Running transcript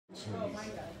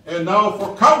And now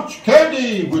for Couch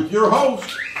Candy with your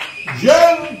host,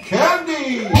 Jen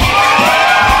Candy.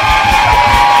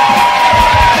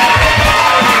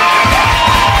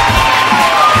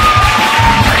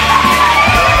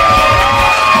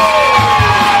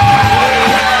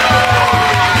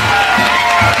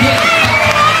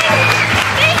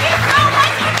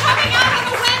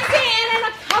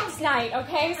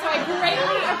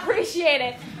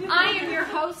 I am your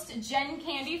host, Jen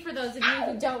Candy, for those of you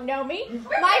who don't know me.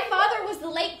 My father was the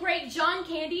late, great John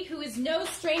Candy, who is no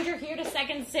stranger here to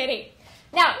Second City.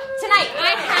 Now, tonight, I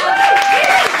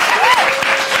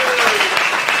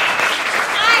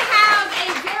have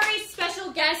a very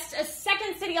special guest, a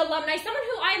Second City alumni, someone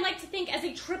who I like to think as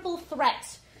a triple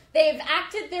threat. They've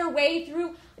acted their way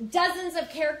through dozens of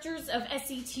characters of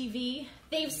SCTV.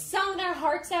 They've sung their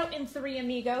hearts out in Three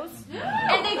Amigos.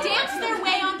 And they danced their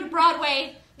way onto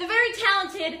Broadway. The very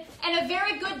talented and a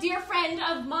very good dear friend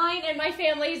of mine and my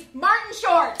family's, Martin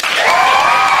Short. Cannot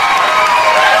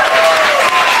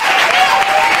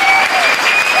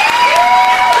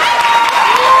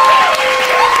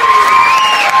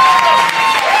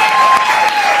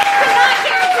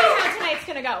guarantee how tonight's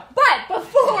going to go. But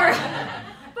before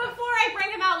I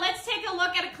bring him out, let's take a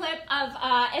look at a clip of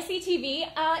SCTV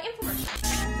infomercial.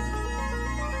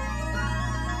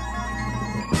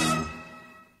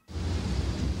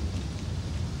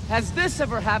 Has this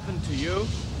ever happened to you?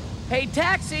 Hey,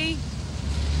 taxi!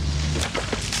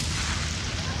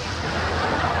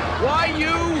 Why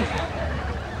you?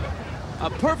 A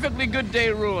perfectly good day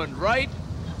ruined, right?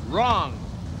 Wrong.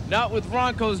 Not with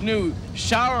Ronco's new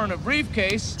shower in a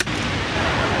briefcase.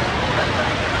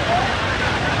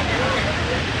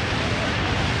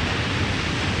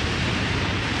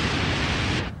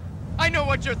 I know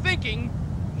what you're thinking.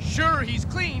 Sure, he's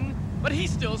clean, but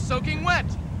he's still soaking wet.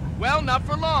 Well, not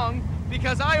for long,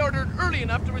 because I ordered early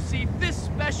enough to receive this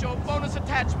special bonus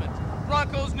attachment,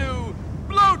 Ronco's new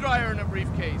blow dryer in a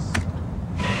briefcase.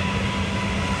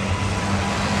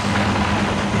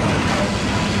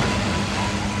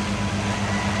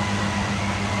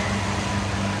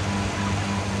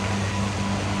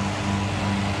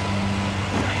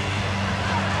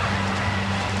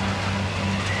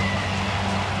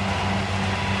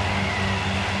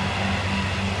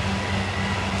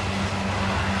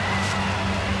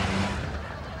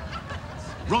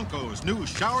 Ronco's new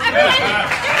shower.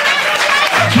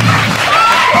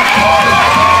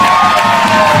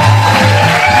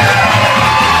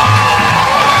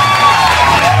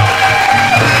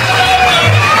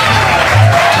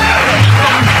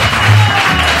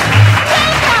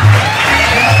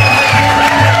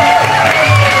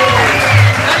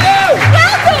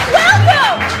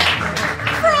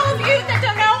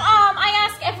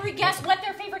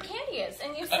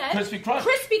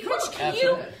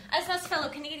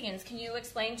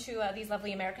 Explain to these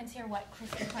lovely Americans here what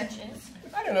Crispy Crunch is?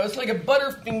 I don't know, it's like a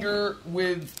Butterfinger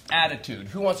with attitude.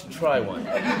 Who wants to try one?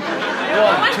 1,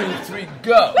 2, 3,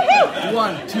 go!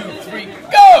 1, 2, 3,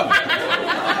 go!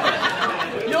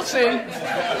 You'll see.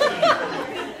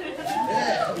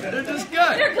 They're just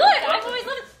good. They're good. I've always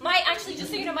loved it. Actually, just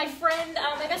so you know, my friend,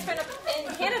 my best friend up in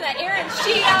Canada, Erin,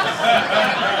 she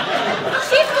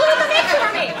flew them in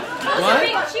for me.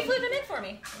 What? She flew them in for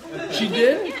me. She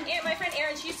did? Yeah, my friend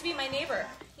Erin, she used to be my neighbor.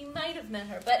 You might have met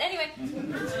her, but anyway,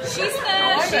 she's the...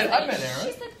 I met Erin.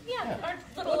 She's the, our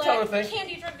little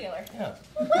candy drug dealer. Yeah.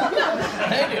 Welcome.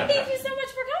 Thank you. Thank you so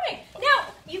much for coming. Now,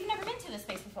 you've never been to this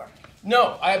place before.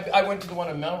 No, I went to the one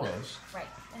in Melrose. Right.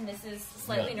 And this is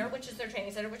Slightly Nerd, which is their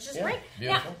training center, which is great.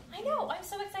 Beautiful. Now, I know, I'm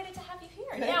so excited to have you here.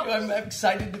 Thank you. I'm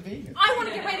excited to be here. I want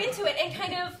to get right into it and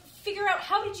kind of figure out,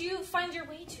 how did you find your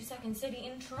way to Second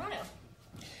City in Toronto?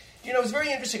 You know, it was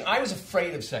very interesting. I was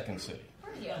afraid of Second City.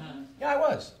 Were you? Yeah, I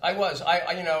was. I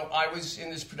was in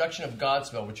this production of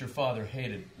Godspell, which your father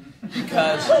hated,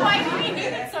 because... Why did he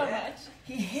hate it so much?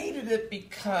 He hated it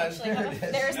because... Actually,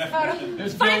 there's the photo.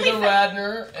 There's Gilda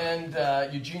Radner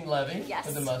and Eugene Levy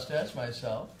for the mustache,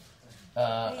 myself,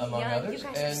 among others,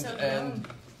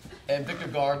 and Victor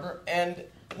Garber. And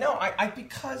no,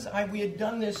 we had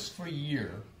done this for a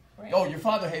year. Right. Oh, your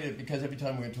father hated it because every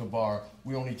time we went to a bar,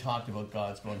 we only talked about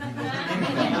Godspell, and he wasn't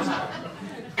in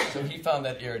Godspell. So he found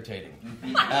that irritating.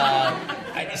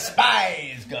 I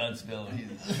despise Godspell.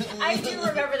 I do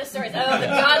remember the stories. Oh, the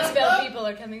Godspell people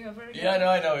are coming over again. Yeah,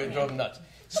 I know. It drove them nuts.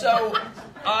 So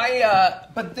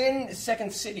but then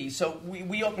Second City, so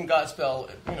we opened Godspell,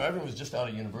 everyone was just out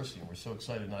of university, and we're so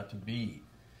excited not to be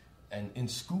in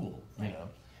school, you know.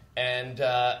 And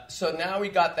so now we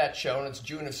got that show, and it's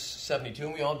June of 72,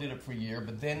 and we all did it for a year,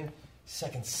 but then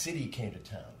Second City came to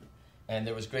town, and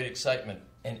there was great excitement,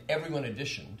 and everyone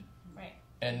auditioned,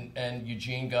 and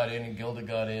Eugene got in, and Gilda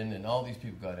got in, and all these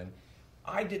people got in.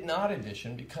 I did not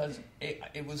audition because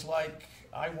it was like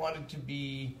I wanted to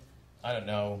be, I don't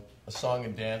know, a song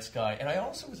and dance guy. And I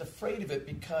also was afraid of it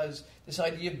because this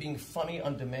idea of being funny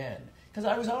on demand. Because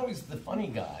I was always the funny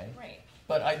guy,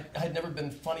 but I had never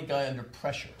been funny guy under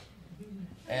pressure.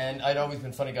 And I'd always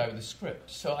been funny guy with a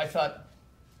script. So I thought,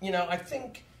 I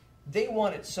think they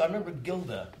wanted, so I remember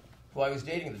Gilda, who I was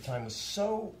dating at the time, was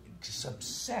so just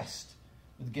obsessed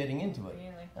with getting into it.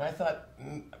 Really? And I thought,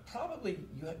 probably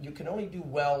you can only do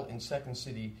well in Second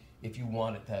City if you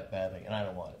want it that badly, and I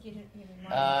don't want it. You didn't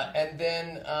want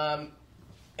it.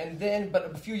 And then,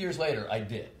 but a few years later, I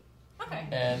did. Okay.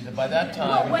 And by that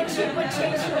time... What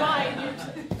changed your mind?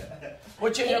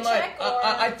 What changed your mind?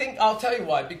 I think, I'll tell you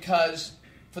why, because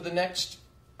for the next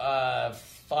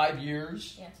 5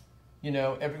 years... Yes.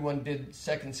 Everyone did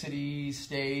Second City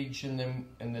stage, and then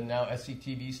now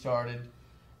SCTV started,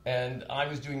 and I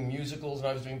was doing musicals and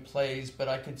I was doing plays, but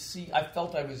I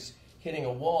felt I was hitting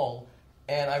a wall,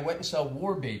 and I went and saw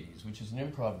War Babies, which is an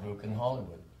improv group in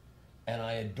Hollywood, and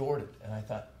I adored it, and I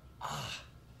thought,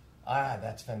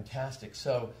 that's fantastic.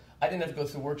 So I didn't have to go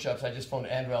through workshops. I just phoned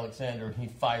Andrew Alexander, and he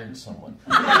fired someone.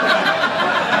 So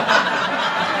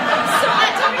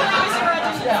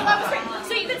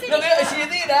you could say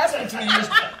they had asked me 3 years.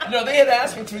 They had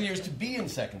asked me 3 years to be in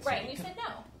Second City. Right, and you said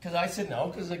no. Because I said no,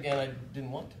 because again, I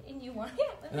didn't want to. And you wanted,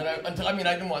 yeah. And then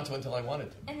I didn't want to until I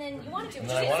wanted to. And then you wanted to. And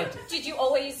then I wanted to. Did you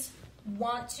always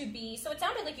want to be? So it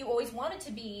sounded like you always wanted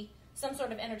to be some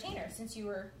sort of entertainer since you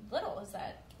were little. Is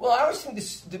that? Well, I always think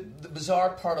the bizarre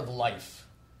part of life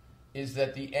is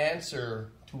that the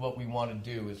answer to what we want to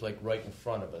do is like right in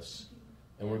front of us.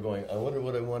 And we're going, I wonder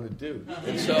what I want to do.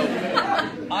 And so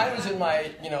I was in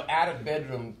my attic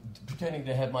bedroom pretending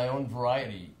to have my own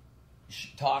variety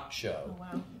talk show. Oh,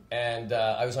 wow. And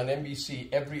I was on NBC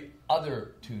every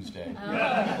other Tuesday. Oh.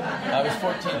 I was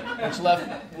 14, which left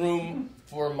room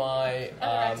for my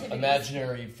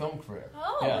imaginary film career.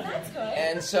 Oh, well, that's good.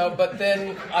 And so, but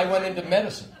then I went into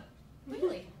medicine.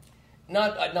 Really?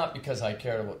 Not because I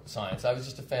cared about science. I was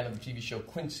just a fan of the TV show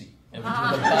Quincy. And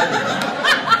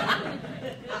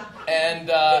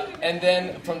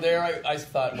then from there I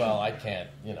thought, well, I can't.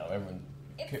 Everyone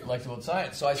likes about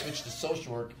science, so I switched to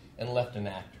social work and left an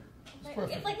actor.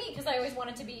 It's like me, because I always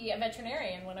wanted to be a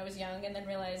veterinarian when I was young, and then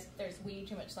realized there's way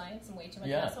too much science and way too much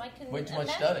math, so I can way too much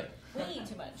study. Way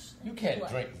too much. You can't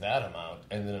drink that amount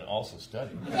and then also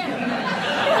study. Yeah.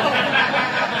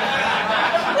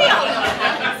 We all know what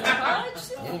happens in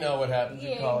college. You know what happens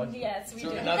in college. Yes, we do.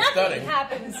 Not nothing studying.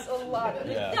 Happens a lot.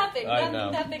 Yeah,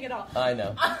 nothing at all. I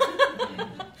know.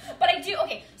 But I do.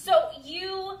 Okay, so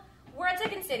you were at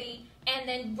Second City. And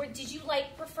then, did you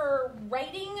prefer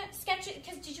writing sketches?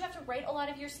 Because did you have to write a lot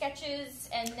of your sketches?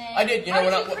 And then I did. How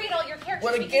did you create all your characters?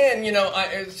 Well, again,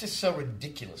 it's just so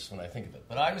ridiculous when I think of it.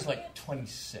 But I was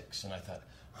 26, and I thought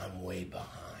I'm way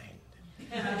behind.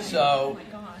 So, oh my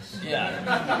gosh.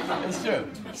 Yeah, it's true.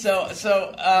 So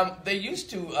they used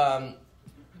to.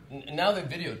 Now they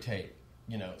videotape.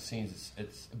 Scenes.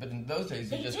 But in those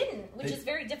days they didn't, which is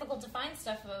very difficult to find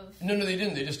stuff of. No, they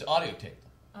didn't. They just audio taped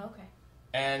them. Oh, okay.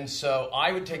 And so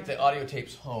I would take the audio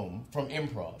tapes home from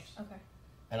improvs, okay,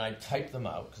 and I'd type them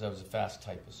out because I was a fast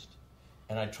typist,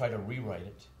 and I'd try to rewrite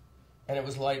it. And it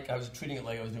was like I was treating it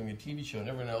like I was doing a TV show, and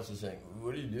everyone else was saying,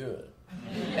 "What are you doing?"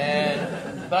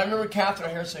 But I remember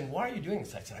Catherine O'Hara saying, "Why are you doing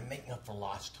this?" I said, "I'm making up for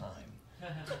lost time."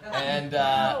 And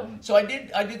so I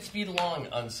did speed along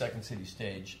on Second City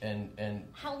stage, and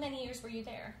how many years were you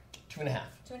there? 2.5.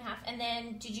 2.5, and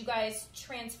then did you guys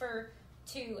transfer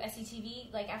to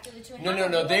SCTV after the 2.5?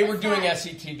 No. They were doing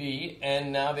SCTV,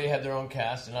 and now they had their own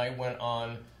cast. And I went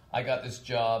on. I got this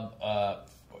job.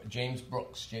 James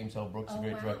L. Brooks, a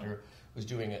great director, was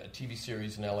doing a TV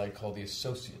series in LA called The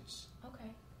Associates. Okay.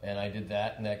 And I did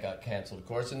that, and that got canceled, of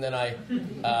course. And then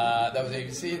that was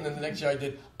ABC. And then the next year I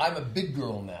did I'm a Big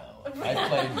Girl Now. I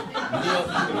played Neil.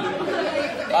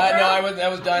 That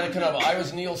was Dinah Canova. I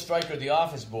was Neil Stryker, the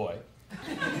office boy.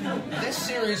 This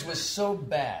series was so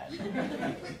bad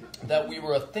that we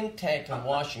were a think tank in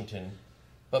Washington,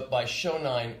 but by show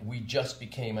 9, we just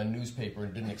became a newspaper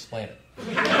and didn't explain it.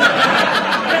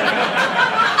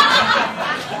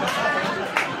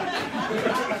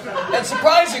 And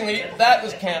surprisingly, that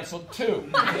was canceled too.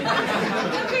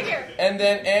 And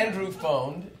then Andrew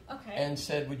phoned and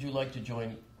said, "Would you like to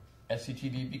join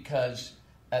SCTV?" Because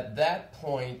at that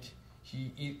point,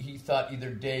 he thought either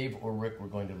Dave or Rick were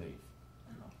going to leave.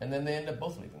 And then they ended up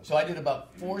both leaving. So I did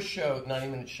about 4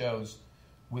 90-minute shows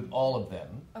with all of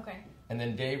them. Okay. And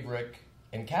then Dave, Rick,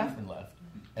 and Catherine left.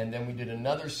 And then we did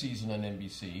another season on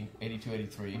NBC, 82,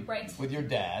 83, right. with your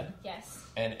dad. Yes.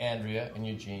 And Andrea and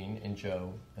Eugene and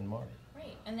Joe and Marty.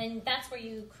 Right. And then that's where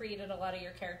you created a lot of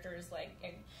your characters.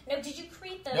 No, did you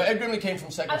create the... No, Ed Grimley came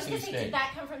from Second City Stage. Did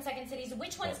that come from Second City? So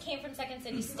which ones came from Second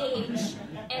City Stage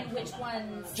and which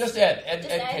ones... Just Ed.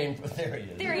 Ed came from... There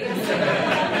he is. There he is.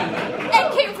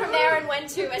 Ed came from there and went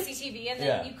to SCTV, and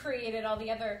then you created all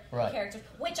the other characters.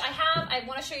 Which I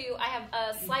want to show you. I have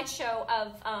a slideshow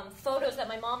of photos that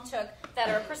my mom took that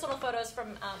are personal photos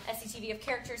from SCTV of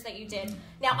characters that you did.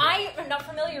 Now, I am not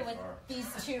familiar with these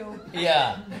two.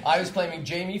 Yeah. I was playing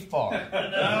Jamie Farr.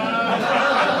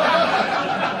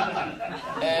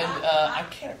 And I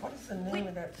can't. What is the name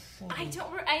of that scene?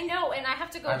 I know, and I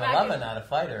have to go back. I'm 11, not a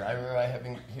fighter. I remember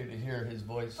having to hear his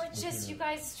voice. But just you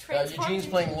guys transformed. Eugene's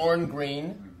playing Lorne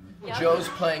Green. Yep. Joe's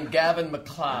playing Gavin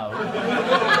McLeod.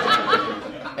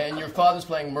 And your father's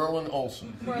playing Merlin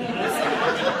Olsen.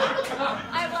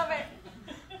 I love it.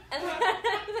 And then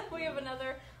we have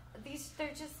another. They're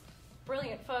just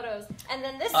brilliant photos. And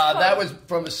then this. That was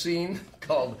from a scene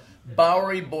called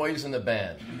Bowery Boys in the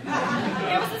Band.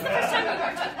 Yeah, was this the first time you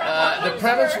worked with the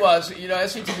premise was,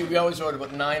 SCTV, we always wrote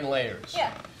about 9 layers.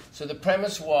 Yeah. So the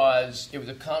premise was, it was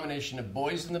a combination of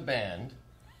Boys in the Band,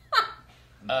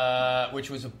 which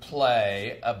was a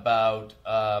play about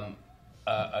a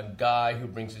guy who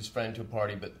brings his friend to a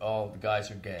party, but all the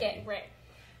guys are gay. Right.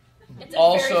 It's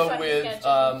also very funny with,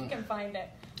 sketch if you can find it.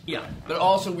 Yeah, but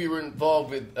also we were involved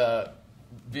with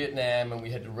Vietnam, and we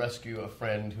had to rescue a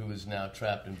friend who is now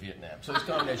trapped in Vietnam. So it's a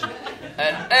combination.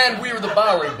 And we were the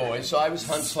Bowery Boys, so I was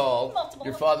Huntz Hall.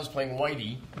 Your father's playing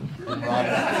Whitey,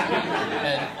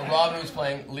 and Robin was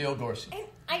playing Leo Dorsey.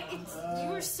 You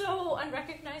were so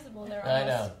unrecognizable there. I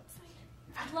know.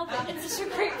 I love it. It's such a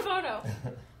great photo.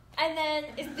 And then,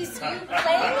 is this you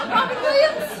playing Robin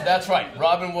Williams? That's right.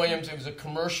 Robin Williams, it was a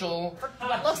commercial for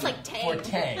what looks like Tang. For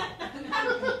Tang.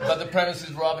 But the premise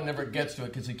is Robin never gets to it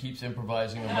because he keeps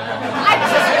improvising around. I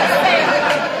was just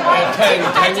going to say.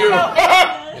 Tang, you.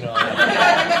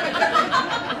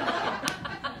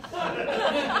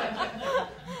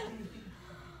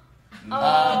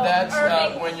 That's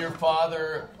when your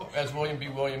father, as William B.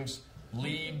 Williams,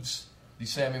 leaves the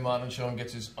Sammy Modern Show and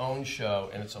gets his own show,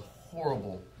 and it's a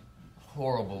horrible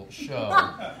show.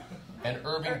 And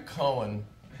Irving Cohen,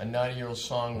 a 90-year-old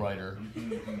songwriter.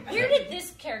 Where did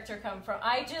this character come from?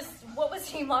 What was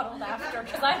he modeled after?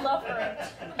 Because I love her.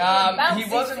 He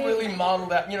wasn't really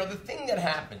modeled after. The thing that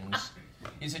happens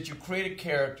is that you create a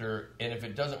character, and if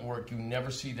it doesn't work, you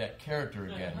never see that character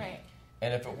again. Right.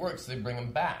 And if it works, they bring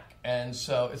him back. And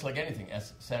so it's like anything.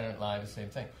 Saturday Night Live, the same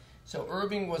thing. So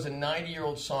Irving was a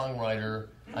 90-year-old songwriter.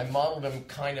 I modeled him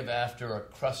kind of after a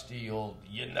crusty old,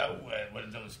 one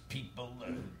of those people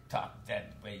talk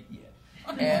that way,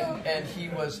 And he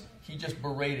just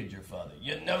berated your father.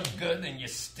 You're no good and you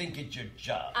stink at your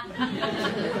job.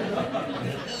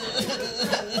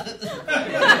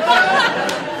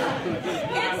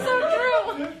 It's so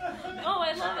true. Oh,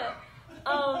 I love it.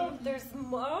 There's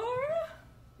more?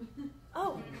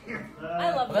 Oh,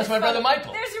 I love that's my brother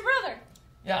Michael. There's your brother.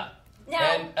 Yeah. Now,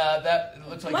 and that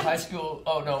looks like high school.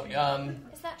 Oh, no. Is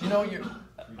that,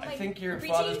 I think your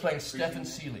father's playing Stephen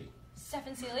Seeley.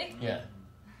 Stephen Seeley? Yeah.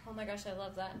 Oh my gosh, I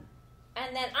love that.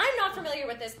 And then, I'm not familiar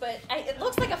with this, but it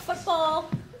looks like a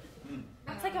football.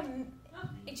 It's like a...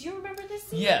 Do you remember this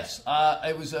scene? Yes.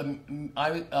 It was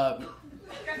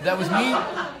that was me.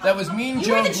 That was me and you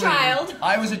Joe were the Green. child.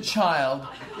 I was a child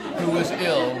who was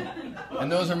ill,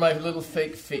 and those are my little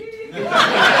fake feet.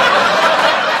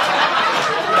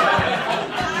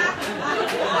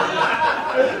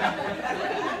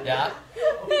 Yeah.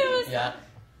 Yeah.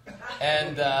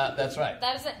 And that's right.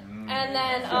 That was it. And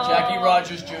then Jackie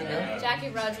Rogers Jr. Jackie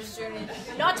Rogers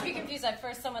Jr. Not to be confused. At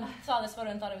first, someone saw this photo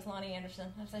and thought it was Lonnie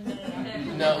Anderson. I was like, no.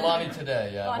 No, Lonnie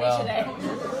Today. Yeah. Lonnie Today.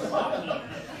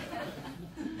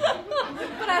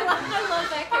 But I love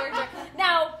that character.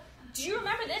 Now, do you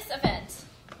remember this event?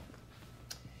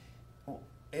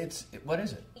 What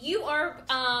is it? You are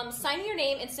signing your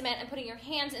name in cement and putting your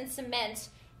hands in cement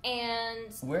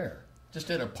and... Where? Just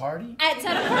at a party? It's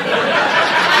at a party.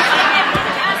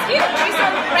 Ask you. These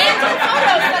are random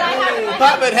photos that I have in my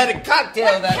Papa had a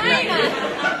cocktail that night.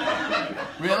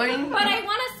 Really? But I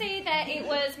want to say that it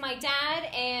was my dad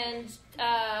and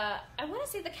I want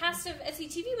to say the cast of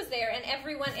SCTV was there and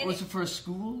everyone. And was it for a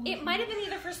school? It might have been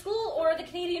either for school or the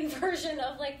Canadian version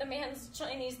of like the Man's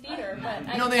Chinese Theater. But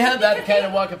they had that kind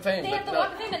of Walk of Fame. They have the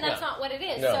Walk of Fame, and that's not what it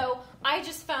is. No. So I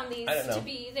just found these to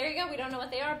be. There you go. We don't know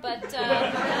what they are, but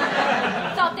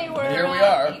thought they were. Here we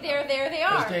are. There they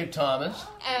are. There's Dave Thomas.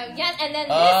 Yes, and then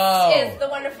this is the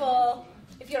wonderful.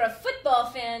 If you're a football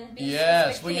fan,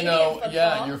 yes, well, football.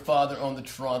 yeah, your father owned the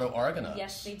Toronto Argonauts.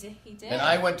 Yes, he did. And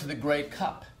I went to the Grey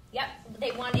Cup. Yep,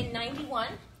 they won in 91.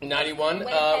 In 91,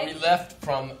 we left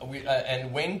from,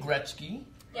 and Wayne Gretzky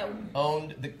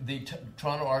owned the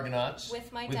Toronto Argonauts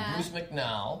with my dad. Bruce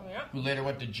McNall, who later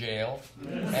went to jail.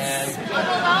 And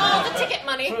all the ticket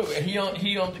money. True, he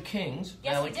owned the Kings,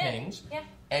 yes, LA Kings. Yeah.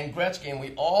 And Gretzky, and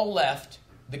we all left.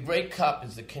 The Grey Cup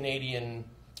is the Canadian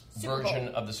version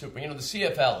of the Super. The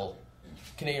CFL,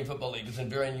 Canadian Football League, is a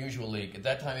very unusual league. At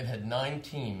that time, it had 9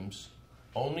 teams,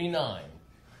 only 9.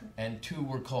 And 2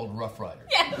 were called Rough Riders.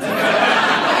 Yes.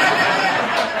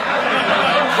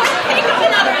 Think of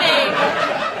another name.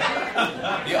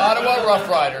 The Ottawa Rough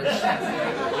Riders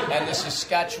and the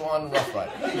Saskatchewan Rough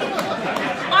Riders.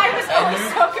 I was always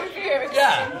so confused.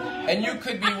 Yeah, and you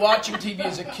could be watching TV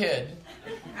as a kid,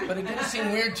 but it didn't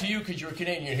seem weird to you because you were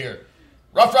Canadian. You hear,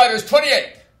 Rough Riders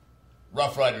 28.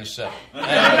 Rough Riders 7. You knew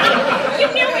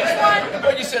which one.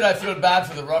 Well, you said I feel bad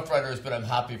for the Rough Riders, but I'm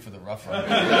happy for the Rough Riders.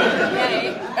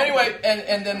 Right. Anyway,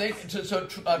 and then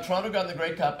Toronto got in the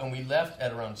Grey Cup, and we left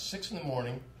at around 6 in the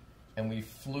morning, and we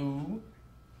flew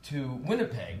to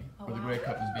Winnipeg, where the Grey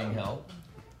Cup was being held,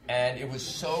 and it was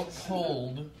so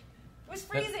cold. It was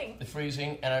freezing.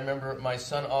 Freezing, and I remember my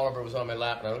son Oliver was on my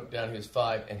lap, and I looked down, he was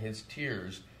 5, and his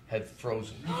tears had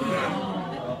frozen.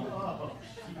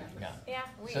 Yeah.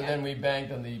 So then we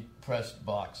banged on the press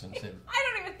box and said, I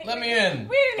don't even think let me in.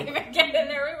 We didn't even get in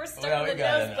there. We were stuck in the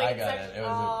nosebleed section. I got in. It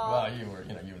was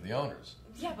you were the owners.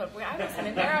 Yeah, but I wasn't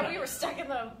in there. We were stuck in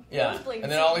the nosebleed.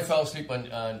 And then Ollie fell asleep on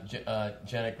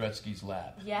Janet Gretzky's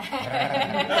lap. Yeah.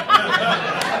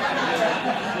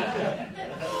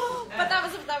 But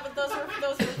those were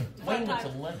Wayne was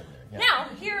 11 there. Yeah. Now,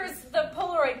 here's the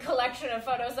Polaroid collection of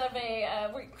photos of a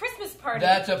Christmas party.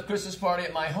 That's a Christmas party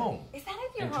at my home. Is that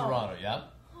at your home? In Toronto, yeah.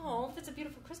 Oh, that's a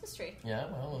beautiful Christmas tree. Yeah,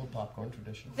 well, a little popcorn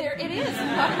tradition. There it is,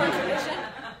 popcorn tradition.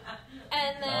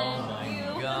 And then oh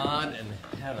my God in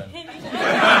heaven. Isn't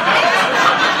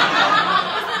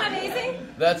that amazing?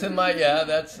 That's in my,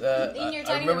 that's, in your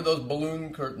I remember those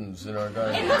balloon curtains in our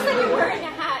garden. It looks like you're wearing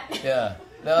a hat. Yeah.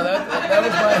 No, that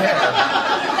was my hair.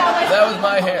 That was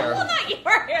my hair. Well, not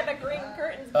your hair, the green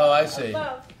curtains. Oh, I see.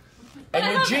 Above.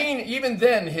 And Eugene, even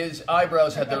then, his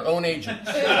eyebrows had their own agents.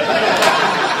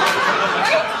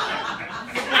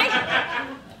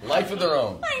 Life of their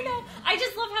own. I know. I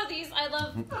just love I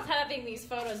love having these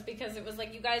photos because it was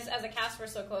like you guys as a cast were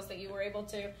so close that you were able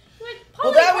to.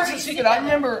 Well, that was the secret. I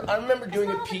remember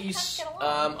doing a piece.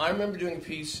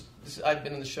 I've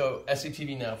been in the show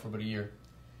SCTV now for about a year.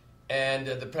 And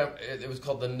it was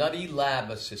called The Nutty Lab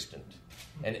Assistant.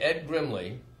 And Ed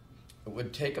Grimley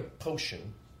would take a potion.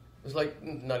 It was like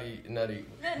Nutty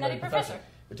Professor.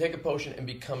 Would take a potion and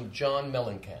become John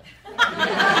Mellencamp.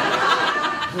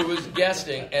 Who was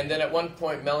guesting. And then at one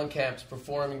point, Mellencamp's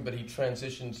performing, but he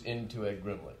transitions into Ed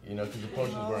Grimley. Because the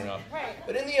potion's wearing off. Right.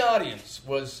 But in the audience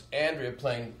was Andrea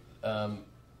playing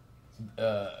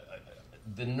the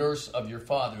nurse of your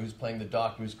father, who's playing the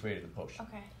doctor who's created the potion.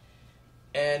 Okay.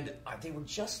 And they were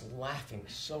just laughing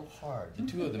so hard, the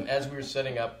two of them, as we were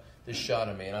setting up this shot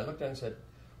of me. And I looked at them and said,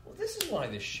 well, this is why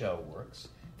this show works.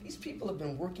 These people have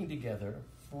been working together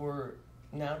for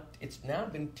it's now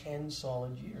been 10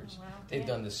 solid years. Oh, wow. They've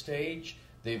done the stage.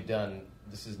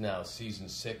 This is now season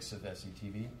 6 of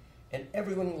SCTV. And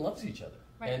everyone loves each other.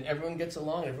 Right. And everyone gets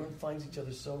along. And everyone finds each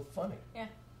other so funny. Yeah.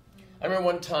 I remember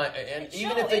one time, and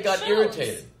even if they got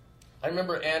irritated, I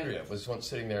remember Andrea was once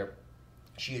sitting there.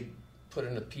 She had put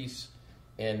in a piece,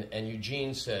 and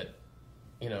Eugene said,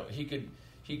 he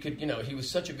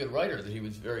was such a good writer that he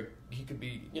could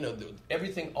be,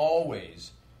 everything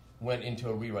always went into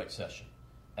a rewrite session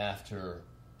after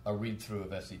a read-through of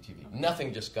SCTV.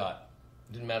 Nothing just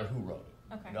didn't matter who wrote it.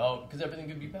 Okay. No, because everything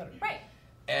could be better. Right.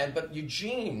 But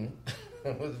Eugene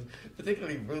was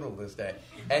particularly brutal this day.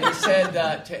 And he said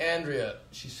to Andrea,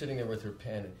 she's sitting there with her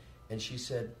pen, and she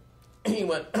said, he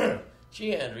went,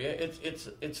 gee, Andrea,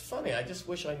 it's funny. I just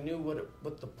wish I knew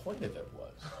what the point of it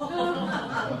was.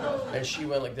 And she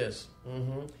went like this.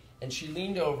 Mm-hmm. And she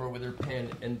leaned over with her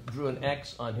pen and drew an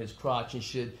X on his crotch and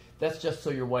said, that's just so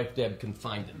your wife Deb can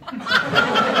find it.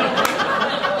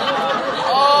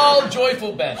 All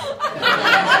joyful banter.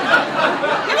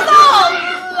 It was all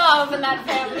love in that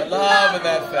family. Love in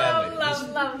that family.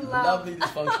 Love. Lovely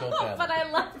dysfunctional family. But I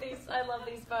love these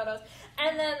photos.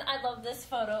 And then I love this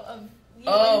photo of you.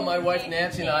 Oh, my wife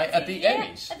Nancy and I at the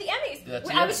Emmys. At the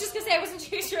Emmys. I was just going to say, I wasn't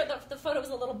too sure the photo was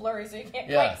a little blurry, so you can't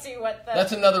quite see what the...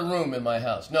 That's another room in my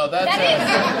house. No, that's...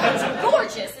 It's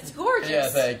gorgeous. It's gorgeous. Yeah,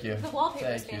 thank you. The wallpaper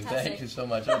is fantastic. Thank you so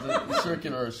much. It's a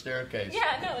circular staircase.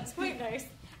 Yeah, no, it's quite nice.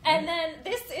 And then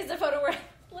this is a photo where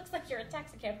looks like you're a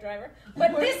taxi cab driver.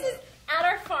 But this is at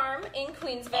our farm in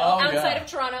Queensville, outside of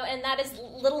Toronto, and that is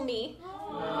little me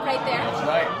right there. That's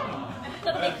right.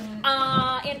 Little me,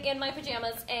 in my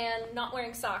pajamas and not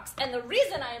wearing socks. And the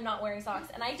reason I am not wearing socks,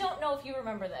 and I don't know if you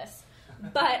remember this,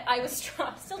 but I was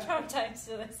still traumatized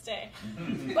to this day.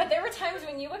 But there were times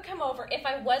when you would come over, if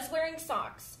I was wearing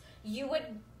socks, you would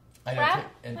grab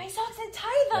my socks and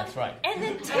tie them. That's right. And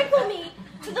then tickle me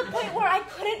to the point where I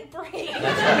couldn't breathe.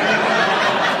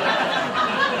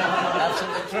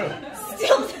 Absolutely true.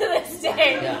 Still to this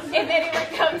day, if anyone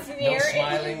comes near, no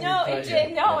smiling. I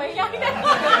know.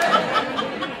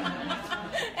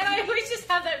 And I always just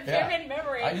have that vivid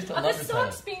memory of the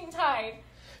socks being tied.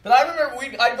 But I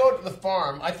remember I'd go to the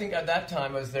farm. I think at that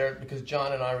time I was there because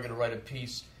John and I were going to write a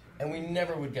piece, and we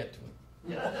never would get to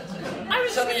it.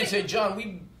 Suddenly you say, John,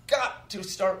 we've got to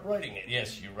start writing it.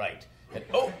 Yes, you're right. And,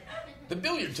 the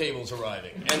billiard table's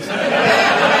arriving. And so 8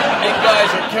 guys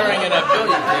are carrying in a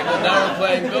billiard table, and now we're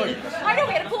playing billiards. I know,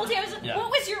 we had a pool table.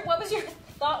 What was your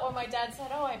thought when my dad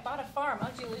said, I bought a farm?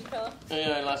 How'd you lose your pillow?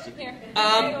 Yeah, I lost it. Here.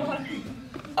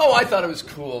 I thought it was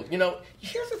cool. You know,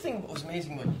 here's the thing that was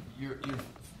amazing with your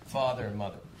father and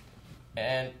mother.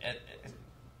 And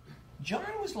John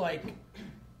was like,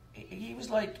 he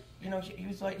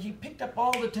picked up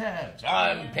all the tabs.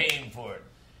 I'm paying for it.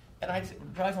 And I'd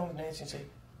drive home with Nancy and say,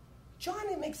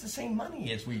 Johnny makes the same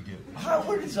money as we do.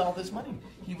 Where does all this money?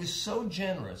 He was so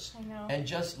generous and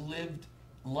just lived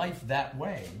life that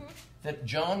way that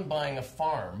John buying a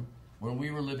farm when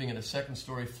we were living in a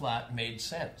second-story flat made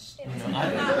sense. And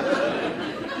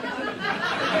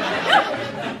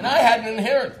I had an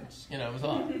inheritance. It was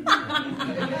all.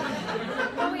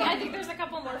 I think there's a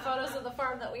couple more photos of the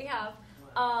farm that we have.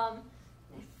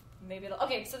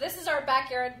 Okay, so this is our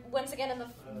backyard. Once again, in the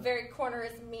very corner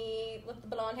is me with the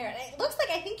blonde hair. And it looks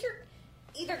like I think you're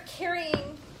either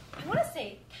carrying, I want to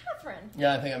say, Catherine.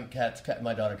 Yeah, I think I'm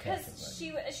my daughter Catherine. Because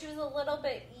she was a little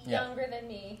bit younger than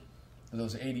me.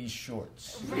 Those 80s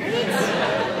shorts. Right?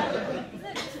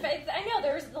 I know,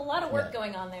 there's a lot of work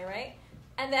going on there, right?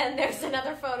 And then there's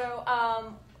another photo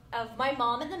of my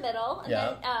mom in the middle, and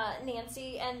then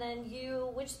Nancy, and then you,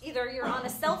 which either you're on a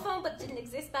cell phone but didn't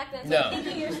exist back then, so I'm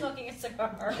thinking you're smoking a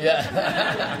cigar. Yeah.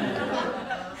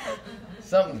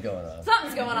 Something's going on.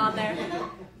 Something's going on there.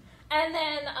 And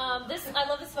then I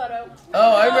love this photo.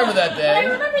 Oh, I remember that day. I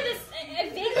remember this. I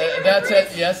vaguely remember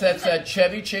that's at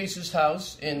Chevy Chase's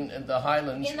house in the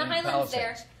Highlands. In the Highlands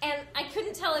there. And I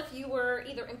couldn't tell if you were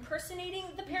either impersonating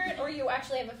the parrot or you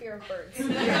actually have a fear of birds.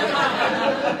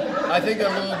 I think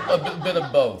a bit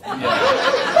of both.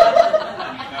 Yeah.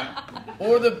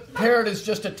 Or the parrot has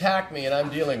just attacked me and I'm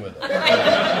dealing with it.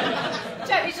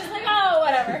 Chevy's just like,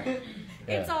 whatever.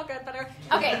 It's all good, but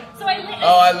okay. So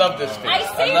I love this picture. I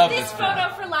saved this photo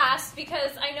for last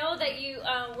because I know that you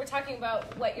were talking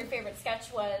about what your favorite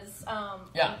sketch was on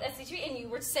SCTV, and you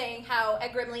were saying how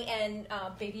Ed Grimley and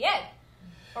Baby Ed,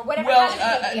 or whatever.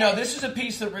 Well, no, this is a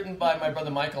piece that written by my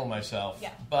brother Michael and myself.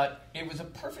 Yeah. But it was a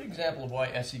perfect example of why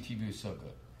SCTV is so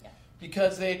good. Yeah.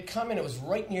 Because they had come in. It was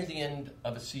right near the end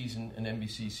of a season, an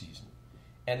NBC season,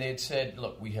 and they had said,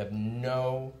 "Look, we have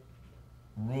no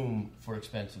room for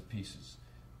expensive pieces.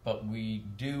 But we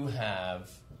do have,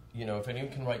 if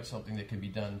anyone can write something that can be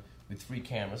done with 3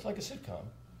 cameras, like a sitcom,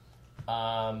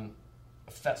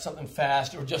 something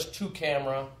fast or just 2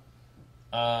 camera,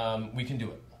 we can do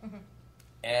it." Mm-hmm.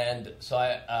 And so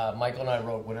Michael and I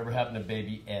wrote Whatever Happened to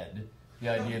Baby Ed, the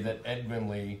idea that Ed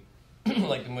Grimley,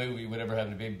 like the movie Whatever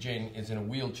Happened to Baby Jane, is in a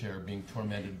wheelchair being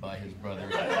tormented by his brother.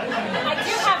 I do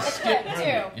have the clip,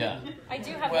 too. Yeah. I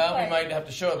do have the clip. Well, we might have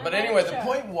to show it. But anyway, the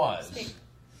point was...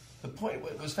 The point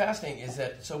what was fascinating is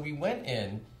that, so we went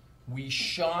in, we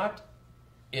shot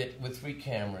it with 3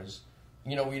 cameras.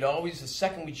 We'd always, the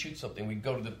second we'd shoot something, we'd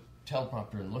go to the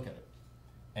teleprompter and look at it.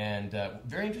 And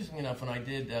very interesting enough, when I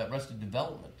did Arrested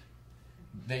Development,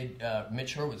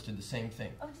 Mitch Hurwitz did the same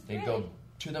thing. Oh, They'd go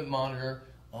to the monitor,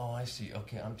 I see,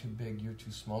 okay, I'm too big, you're too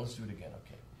small, let's do it again,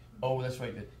 okay. Oh, that's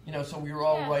right. So we were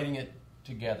all writing it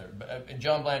together. But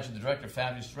John Blanchard, the director,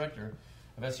 fabulous director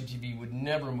of SCTV, would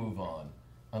never move on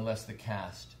unless the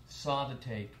cast saw the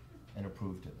take and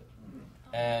approved of it.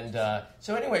 And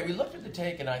so anyway, we looked at the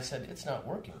take, and I said, it's not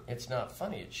working. It's not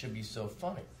funny. It should be so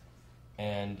funny.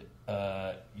 And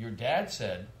your dad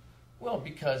said, well,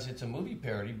 because it's a movie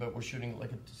parody, but we're shooting it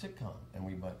like a sitcom. And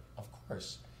we went, of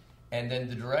course. And then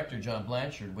the director, John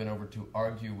Blanchard, went over to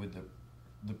argue with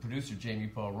the producer, Jamie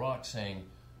Paul Rock, saying,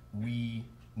 we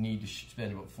need to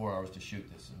spend about 4 hours to shoot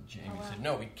this. And Jamie said,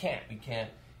 no, we can't.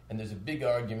 And there's a big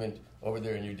argument over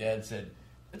there, and your dad said,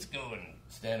 let's go and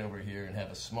stand over here and have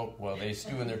a smoke while they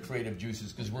stew in their creative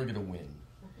juices, because we're going to win.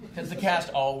 Because the cast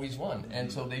always won.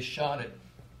 And so they shot it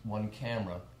one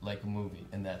camera like a movie,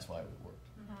 and that's why it worked.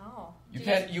 Oh.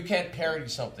 You can't parody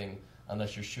something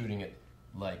unless you're shooting it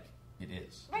like it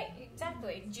is. Right,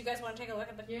 exactly. Do you guys want to take a look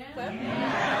at the clip?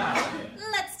 Yeah.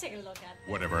 Let's take a look at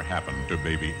it. Whatever happened to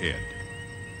Baby Ed?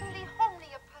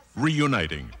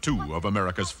 Reuniting two of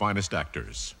America's finest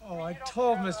actors. Oh, I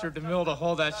told Mr. DeMille to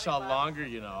hold that shot longer,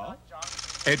 you know.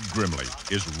 Ed Grimley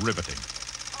is riveting.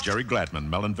 Jerry Gladman,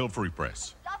 Melonville Free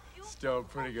Press. Still a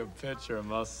pretty good picture, I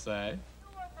must say.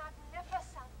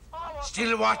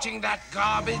 Still watching that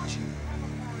garbage?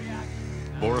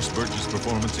 Boris Burge's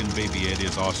performance in Baby Ed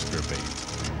is Oscar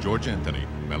bait. George Anthony,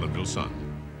 Melonville Sun.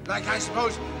 Like, I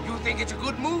suppose you think it's a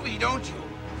good movie, don't you?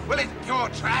 Well, it's pure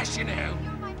trash, you know.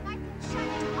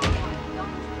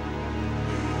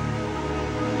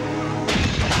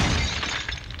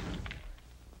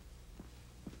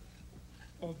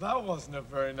 Well, that wasn't a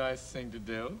very nice thing to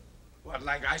do. What,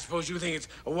 like, I suppose you think it's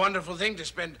a wonderful thing to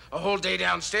spend a whole day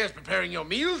downstairs preparing your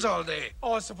meals all day?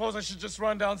 Oh, I suppose I should just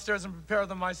run downstairs and prepare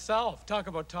them myself. Talk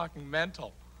about talking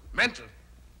mental. Mental?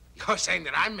 You're saying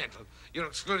that I'm mental. You're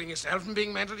excluding yourself from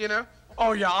being mental, you know?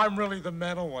 Oh, yeah, I'm really the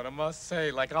mental one, I must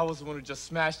say. Like, I was the one who just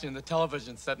smashed in the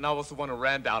television set, and I was the one who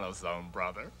ran down his own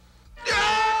brother.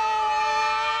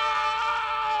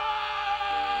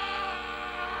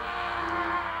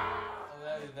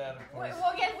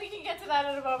 Well, again, we can get to that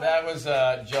in a moment. That was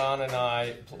John and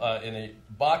I in a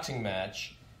boxing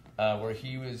match where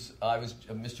I was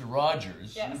Mr.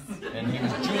 Rogers, yes, and he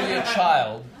was Julia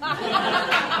Child,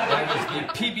 and it was the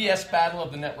PBS Battle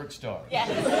of the Network Stars. Yes.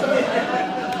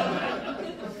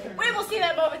 We will see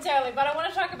that momentarily, but I want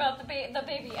to talk about the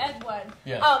Baby Ed one.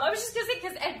 Yes. I was just going to say,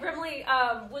 because Ed Grimley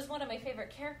was one of my favorite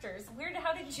characters.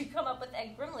 How did you come up with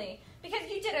Ed Grimley? Because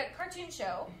you did a cartoon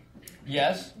show.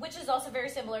 Yes. Which is also very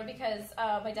similar because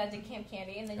my dad did Camp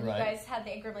Candy, and then you guys had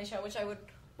the Ed Grimley show, which I would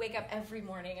wake up every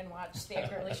morning and watch the Ed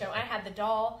Grimley show. I had the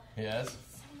doll. Yes.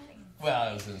 So many.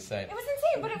 Well, it was insane. It was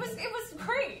insane, but it was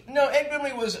great. No, Ed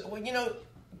Grimley was,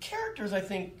 characters, I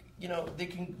think, they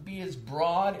can be as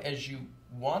broad as you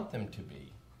want them to be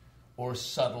or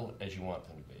subtle as you want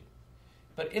them to be.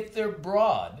 But if they're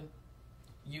broad,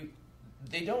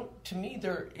 they don't, to me,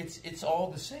 it's all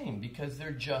the same because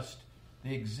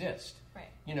they exist. Right.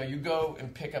 You go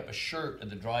and pick up a shirt at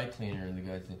the dry cleaner and the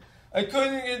guy thinks, I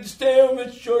couldn't get stay on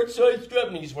this short side strap,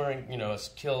 and he's wearing, a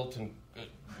kilt and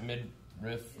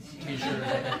midriff t-shirt,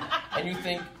 and you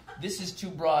think, this is too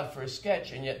broad for a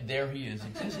sketch, and yet there he is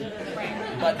existing.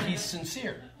 Right. But he's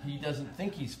sincere. He doesn't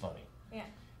think he's funny. Yeah.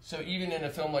 So even in a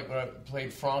film like when I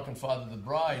played Franck and Father the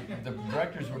Bride, the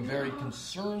directors were very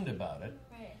concerned about it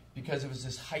because it was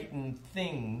this heightened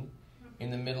thing in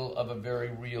the middle of a very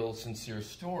real, sincere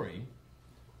story.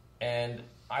 And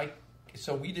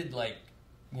so we did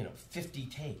 50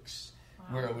 takes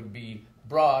where it would be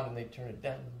broad and they'd turn it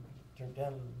down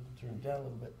a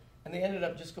little bit. And they ended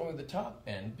up just going to the top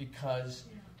end because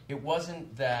it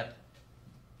wasn't that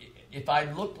if I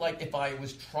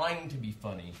was trying to be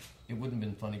funny, it wouldn't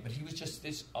have been funny. But he was just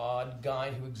this odd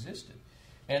guy who existed.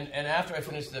 And after I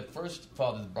finished the first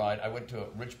Father the Bride, I went to a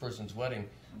rich person's wedding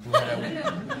who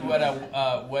had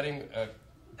a wedding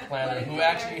planner who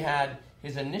actually had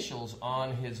his initials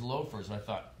on his loafers. And I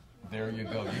thought, there you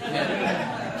go. You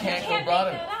can't go broad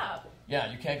enough.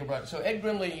 Yeah, you can't go broad. So Ed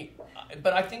Grimley,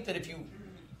 but I think that if you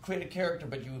create a character,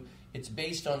 but it's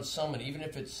based on someone, even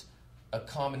if it's a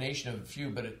combination of a few,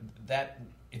 but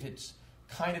if it's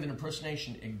kind of an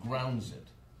impersonation, it grounds it.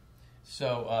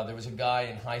 So there was a guy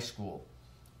in high school.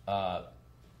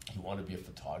 He wanted to be a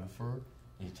photographer.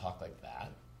 And he talked like that.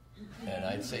 And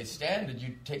I'd say, Stan, did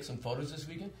you take some photos this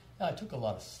weekend? Yeah, I took a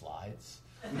lot of slides.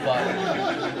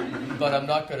 But I'm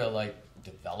not going to,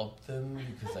 develop them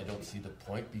because I don't see the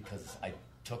point because I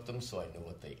took them so I know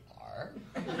what they are.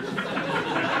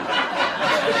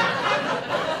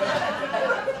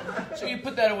 So you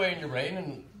put that away in your brain,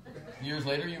 and years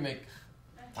later you make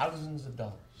thousands of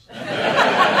dollars.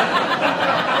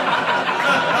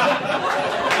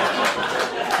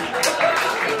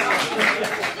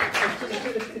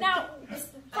 Now,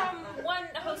 from one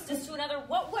hostess to another,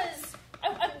 what was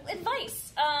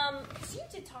advice? Because you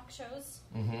did talk shows.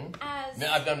 Mm-hmm.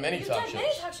 I've done many talk shows. You've done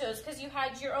many talk shows because you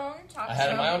had your own talk show. I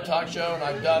had my own talk show, and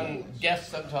I've done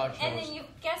guests on talk shows. And then you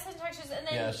guest on talk shows, and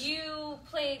then you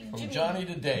played from Johnny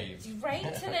to Dave. Right,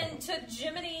 to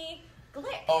Jiminy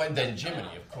Glick. Oh, and then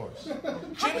Jiminy, of course.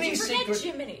 How could you forget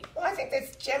Jiminy? Well, I think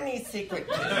that's Jiminy's secret.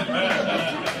 The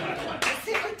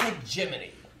secret to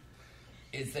Jiminy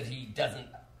is that he doesn't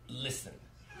listen.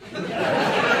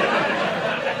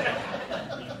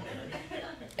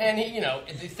 And he,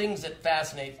 the things that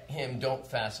fascinate him don't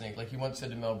fascinate. Like he once said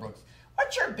to Mel Brooks,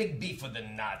 "What's your big beef with the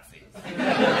Nazis?"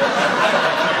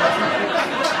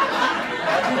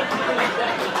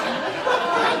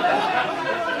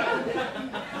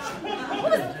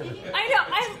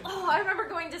 I remember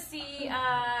going to see,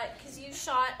 because you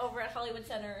shot over at Hollywood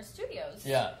Center Studios.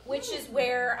 Yeah. Which is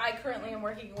where I currently am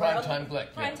working. Primetime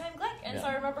Glick. Primetime Glick. And so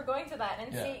I remember going to that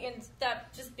and seeing, and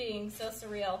that just being so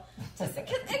surreal. And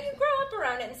you grow up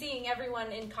around it and seeing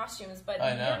everyone in costumes, but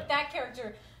that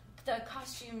character, the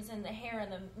costumes and the hair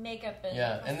and the makeup and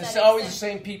and it's always the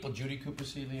same people: Judy Cooper,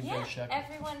 Seeley, and Barry Shepherd.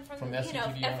 Everyone from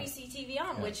FEC TV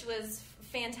on, which was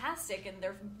fantastic, and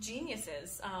they're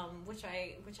geniuses, which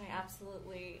I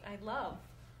absolutely love.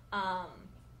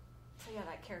 So yeah,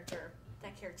 that character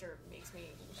makes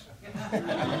me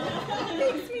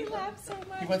laugh so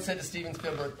much. He once said to Steven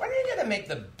Spielberg, "When are you gonna make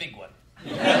the big one?"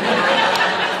 You were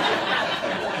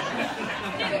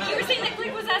saying that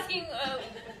Glick was asking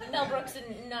Mel Brooks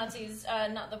and Nazis.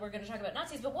 Not that we're going to talk about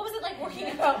Nazis, but what was it like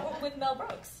working with Mel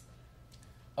Brooks?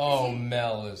 Oh,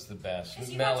 Mel is the best.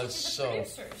 Mel is so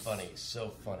funny,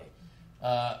 so funny.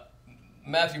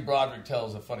 Matthew Broderick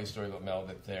tells a funny story about Mel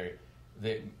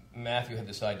that Matthew had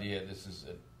this idea. This is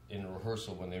in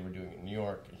rehearsal when they were doing it in New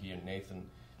York. He and Nathan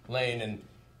Lane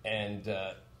and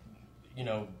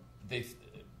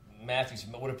Matthew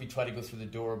said, "What if we try to go through the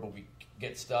door, but we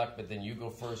get stuck? But then you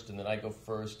go first, and then I go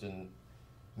first." And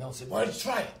Mel said, "Why don't you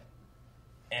try it?"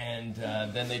 And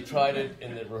then they tried it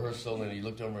in the rehearsal, and he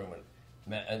looked over and went.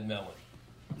 And Mel went,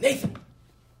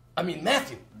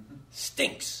 Matthew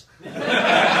stinks. But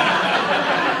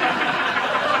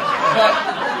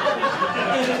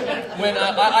when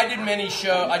I did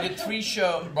I did 3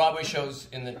 Broadway shows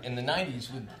in the 90s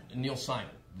with Neil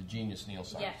Simon, the genius Neil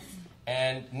Simon. Yes.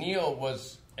 And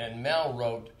Mel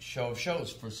wrote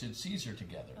shows for Sid Caesar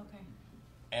together. Okay.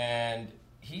 And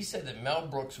he said that Mel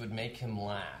Brooks would make him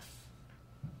laugh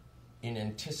in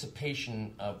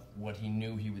anticipation of what he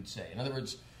knew he would say. In other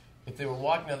words, if they were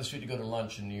walking down the street to go to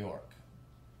lunch in New York,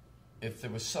 if there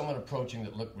was someone approaching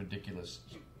that looked ridiculous,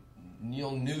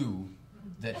 Neil knew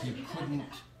that he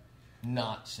couldn't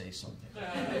not say something.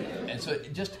 And so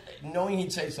just knowing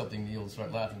he'd say something, Neil would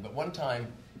start laughing. But one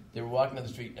time, they were walking down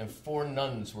the street, and 4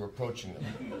 nuns were approaching them.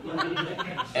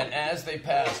 And as they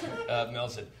passed, Mel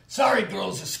said, "Sorry,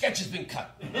 girls, the sketch has been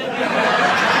cut."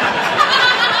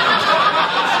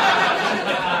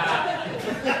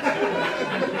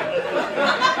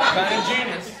 Kind of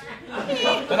genius.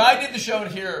 But I did the show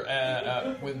here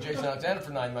with Jason Alexander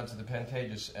for 9 months at the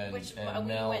Pantages, and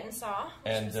Mel went and saw.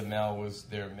 And Mel was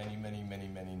there many, many, many,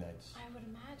 many nights. I would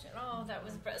imagine. Oh, that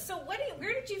was so.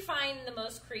 Where did you find the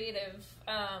most creative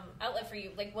outlet for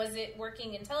you? Like, was it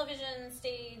working in television,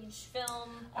 stage,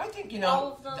 film? I think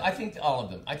all of them? I think all of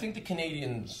them. I think the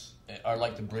Canadians are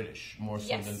like the British more so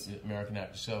than the American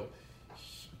actors. So,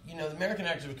 the American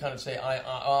actors would kind of say,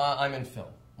 "I'm in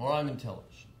film" or "I'm in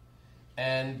television,"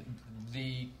 and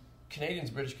the Canadians,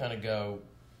 British kind of go,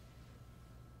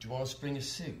 "Do you want to spring a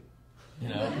suit?"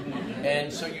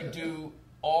 And so you do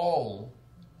all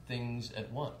things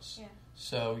at once. Yeah.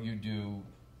 So you do,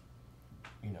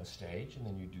 stage, and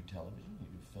then you do television, you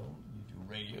do film, you do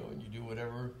radio, and you do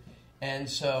whatever. And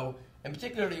so, and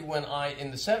particularly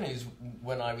in the 70s,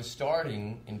 when I was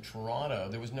starting in Toronto,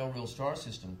 there was no real star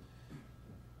system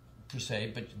per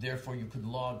se, but therefore you could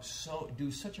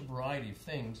do such a variety of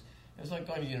things. It was like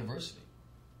going to university.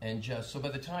 And so by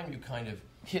the time you kind of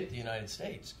hit the United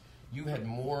States, you had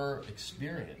more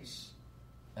experience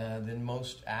than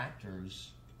most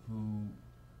actors who,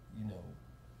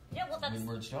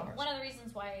 were stars. One of the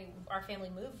reasons why our family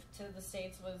moved to the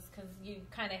States was because you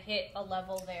kind of hit a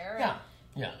level there.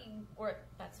 Yeah. Or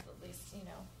that's at least,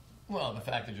 Well, the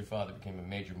fact that your father became a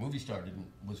major movie star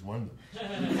was one of them.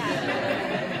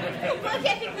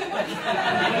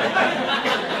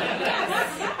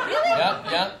 Really?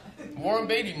 Yeah. Warren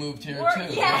Beatty moved here,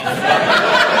 too. Yes.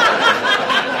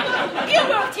 You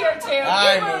moved here, too.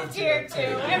 I moved here,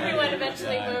 too. Everyone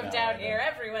eventually moved out here.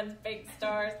 Everyone's big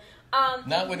stars.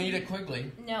 Not Juanita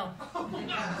Quigley. No. I'm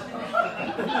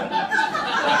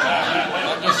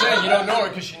just saying, you don't know her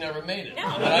because she never made it.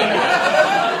 No. But I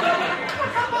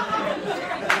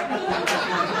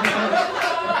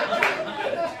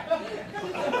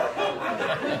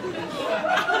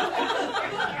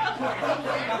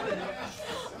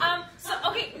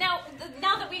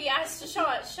now that we asked to show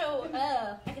I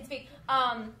can speak,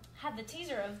 had the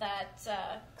teaser of that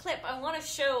clip, I want to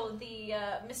show the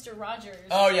Mr. Rogers.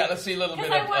 Oh, yeah, let's see a little bit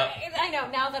of... I know,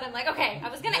 now that I'm like, okay, I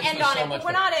was going to end on it, but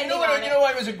we're not ending on it. You know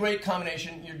what? It was a great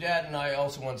combination. Your dad and I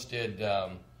also once did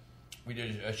we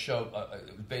did a show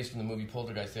based on the movie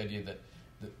Poltergeist, the idea that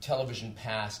the television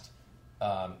past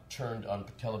turned on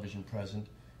television present.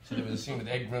 So there was a scene with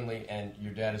Ed Grimley, and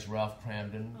your dad is Ralph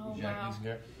Cramden, Jack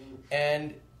Wiesinger.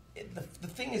 And the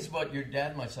thing is about your dad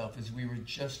and myself is we were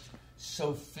just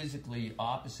so physically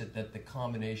opposite that the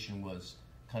combination was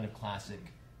kind of classic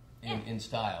in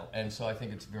style. And so I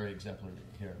think it's very exemplary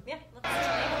here. Yeah.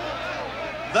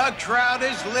 The crowd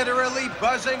is literally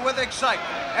buzzing with excitement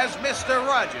as Mr.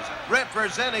 Rogers,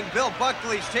 representing Bill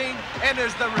Buckley's team,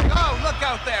 enters the ring. Oh, look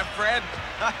out there, Fred.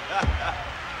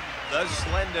 The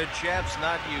slender chap's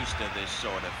not used to this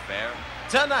sort of fare.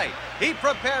 Tonight, he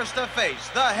prepares to face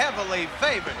the heavily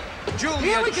favored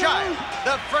Julia Child,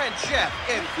 the French chef,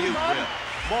 if you will.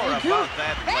 More about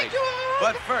that later.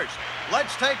 But first,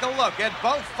 let's take a look at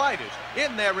both fighters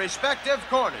in their respective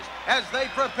corners as they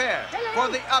prepare for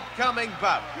the upcoming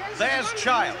bout. There's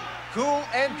Child, cool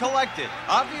and collected,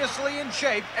 obviously in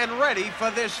shape and ready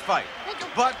for this fight.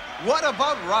 But what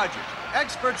about Rogers?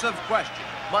 Experts have questioned,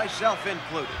 myself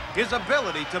included, his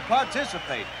ability to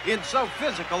participate in so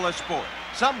physical a sport.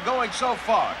 Some going so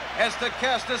far as to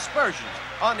cast aspersions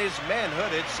on his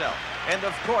manhood itself. And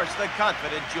of course, the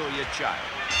confident Julia Child.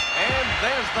 And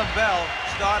there's the bell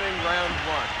starting round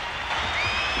one.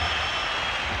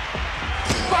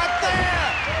 But there!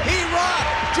 He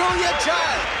rocked Julia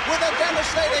Child with a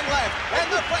devastating left.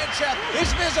 And the French chef is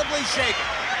visibly shaken.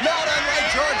 Not unlike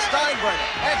George Steinbrenner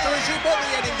after his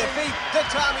humiliating defeat to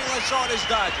Tommy Lasorda's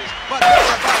Dodgers. But more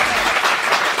about that.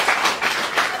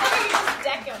 You just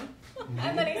deck him.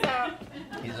 And then he's out.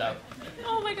 He's out.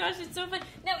 Oh my gosh, it's so fun.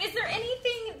 Now, is there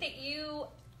anything that you,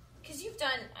 because you've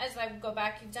done, as I go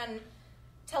back, you've done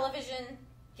television,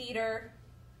 theater,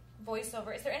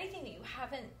 voiceover. Is there anything that you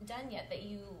haven't done yet that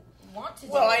you want to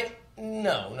do? Well,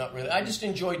 no, not really. I just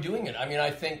enjoy doing it. I mean,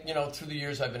 I think, through the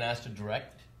years I've been asked to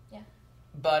direct. Yeah.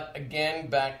 But again,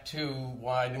 back to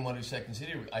why I didn't want to do Second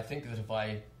City, I think that if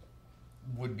I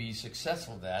would be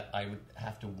successful at that, I would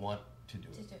have to want to do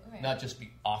it. Right. Not just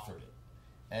be offered it.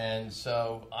 And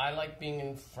so I like being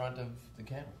in front of the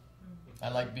camera. Mm-hmm. I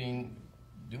like doing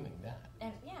that.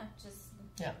 And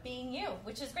being you,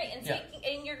 which is great. And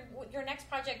and your next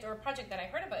project, or a project that I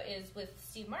heard about, is with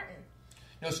Steve Martin.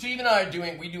 No, Steve and I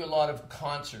we do a lot of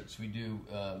concerts. We've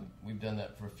done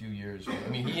that for a few years. I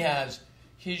mean, he has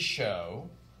his show,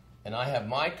 and I have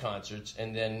my concerts,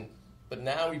 but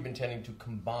now we've been tending to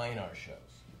combine our shows.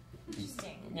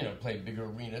 Interesting. Play bigger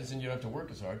arenas, and you don't have to work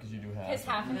as hard because you do half. His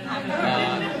half and half.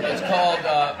 It's called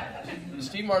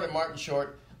Steve Martin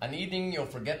Short, An Evening You'll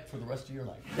Forget for the Rest of Your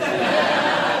Life.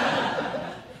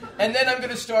 And then I'm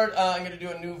going to do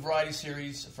a new variety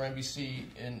series for NBC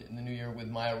in the new year with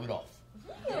Maya Rudolph.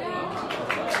 Really?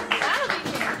 That'll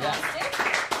be fantastic.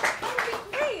 Yeah. That'll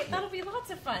be great. That'll be lots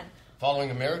of fun.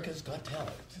 Following America's Got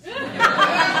Talent.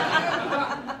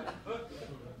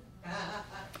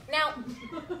 Now,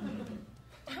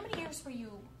 how many years were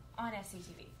you on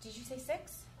SCTV? Did you say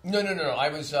 6? No. I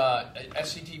was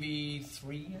SCTV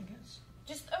 3, I guess.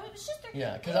 It was just 3.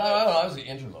 Yeah, because I was the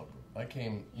interloper. I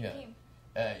came,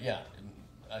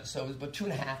 so it was about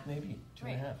 2.5, maybe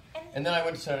 2.5. And then I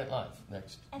went to Saturday Night Live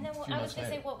next. And then I was going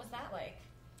to say, what was that like?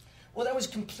 Well, that was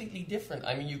completely different.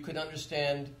 I mean, you could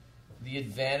understand the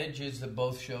advantages that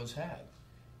both shows had.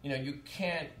 You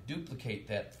can't duplicate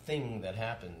that thing that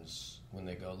happens when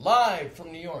they go live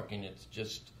from New York, and it's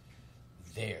just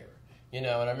there. And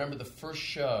I remember the first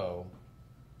show,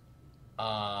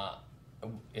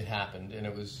 it happened, and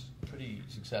it was pretty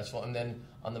successful. And then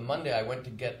on the Monday, I went to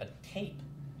get a tape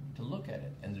to look at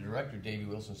it, and the director, Davey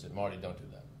Wilson, said, "Marty, don't do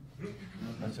that."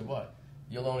 I said, "What?"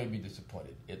 "You'll only be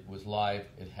disappointed. It was live,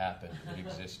 it happened, it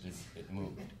existed, it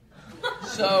moved."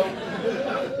 So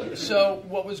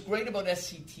what was great about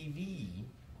SCTV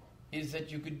is that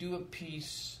you could do a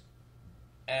piece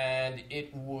and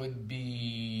it would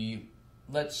be,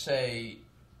 let's say,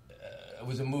 it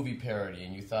was a movie parody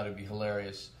and you thought it'd be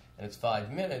hilarious and it's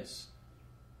 5 minutes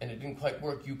and it didn't quite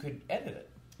work, you could edit it.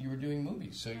 You were doing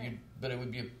movies, but it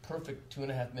would be a perfect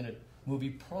 2.5-minute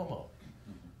movie promo.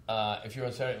 If you're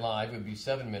on Saturday Night Live, it would be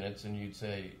 7 minutes and you'd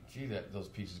say, gee, those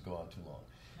pieces go on too long.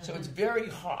 So it's very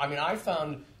hard. I mean, I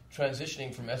found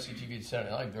transitioning from SCTV to Saturday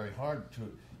Night Live very hard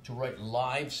to write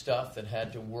live stuff that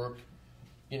had to work.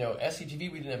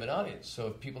 SCTV, we didn't have an audience, so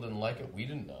if people didn't like it, we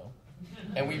didn't know,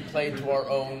 and we played to our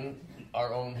own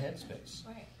headspace.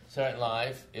 Right. Saturday Night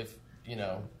Live, if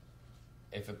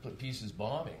a piece is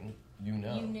bombing, you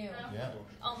know. You knew. Yeah.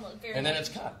 Almost very. And then it's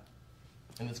cut.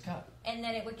 And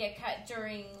then it would get cut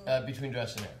during. Between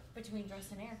Dress and Air. Between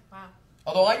Dress and Air. Wow.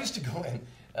 Although I used to go in,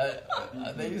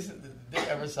 Dick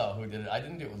Ebersol who did it. I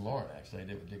didn't do it with Lauren, actually. I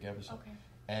did it with Dick Ebersol. Okay.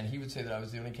 And he would say that I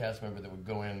was the only cast member that would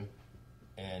go in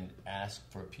and ask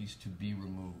for a piece to be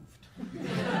removed.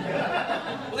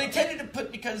 Well, they tended to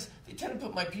put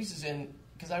my pieces in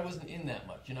because I wasn't in that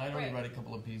much. You know, I'd only write a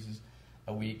couple of pieces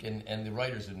a week, and the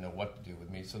writers didn't know what to do with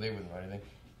me, so they wouldn't write anything.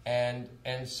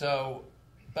 And so,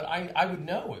 but I would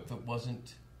know if it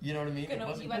wasn't, you know what I mean?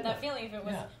 You had that feeling if it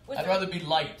was... Yeah. I'd rather be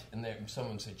light, and then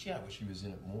someone said, "Gee, I wish he was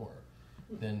in it more,"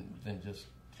 than just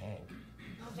tank.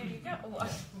 Oh, there you go. Well,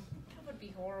 that would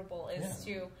be horrible,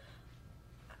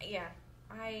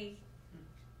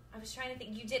 I was trying to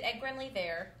think. You did Ed Grimley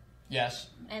there. Yes.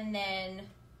 And then...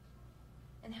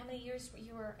 And how many years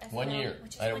you were SNL? 1 year.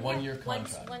 I had a 1 year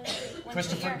contract.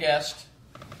 Christopher Guest,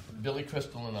 Billy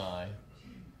Crystal and I,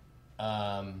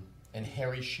 and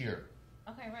Harry Shearer.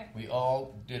 Okay, right. We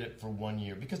all did it for 1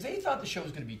 year because they thought the show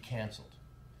was going to be canceled.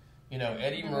 You know,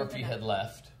 Eddie Murphy had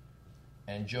left,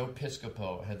 and Joe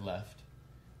Piscopo had left,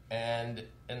 and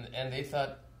they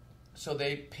thought, so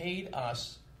they paid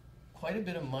us quite a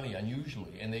bit of money,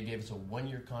 unusually, and they gave us a 1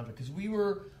 year contract because we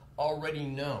were already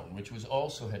known, which was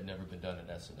also had never been done at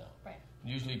SNL. Right.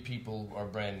 Usually people are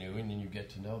brand new, and then you get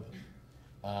to know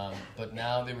them. But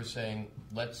now they were saying,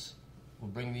 we'll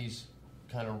bring these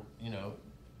kind of, you know,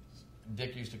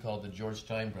 Dick used to call it the George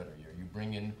Steinbrenner year. You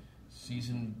bring in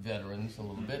seasoned veterans a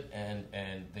little bit, and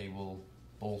they will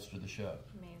bolster the show.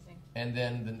 Amazing. And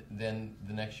then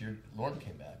the next year, Lorne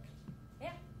came back.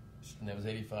 Yeah. And that was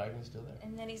 85, and he's still there.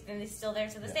 And then he's still there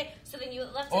to this day. So then you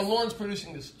left... Oh, Lorne's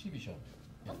producing this TV show. Yeah.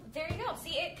 Oh, there you go.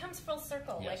 See, it comes full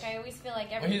circle. Yes. Like, I always feel like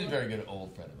he's a very good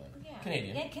old friend of mine. Yeah.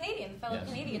 Canadian. Yeah, Canadian. Fellow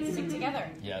Canadians stick together.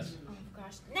 Yes. Oh,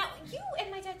 gosh. Now, you and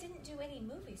my dad didn't do any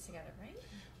movies together, right?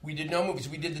 We did no movies.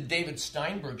 We did the David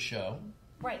Steinberg show.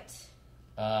 Right.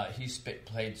 He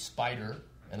played Spider,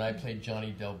 and I played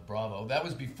Johnny Del Bravo. That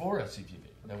was before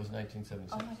SCTV. That was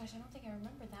 1976. Oh my gosh, I don't think I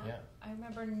remember that. Yeah. I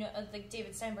remember like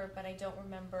David Steinberg, but I don't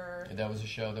remember. That was a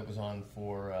show that was on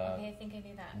for okay, I think I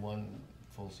knew that. 1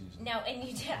 full season. Now, and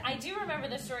you did. I do remember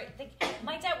the story.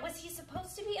 My dad, was he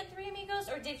supposed to be in Three Amigos,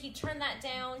 or did he turn that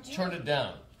down? Turned it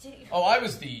down. Did he? Oh, I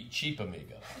was the cheap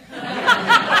amigo.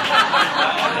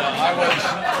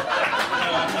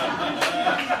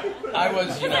 I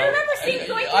was, you know. I remember seeing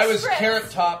going I was scripts. Carrot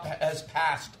Top has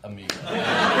passed amigo. Because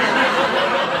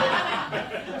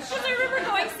I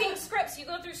remember seeing scripts. You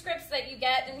go through scripts that you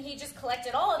get, and he just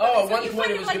collected all of them. Oh, at one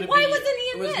point it was going to be. Why wasn't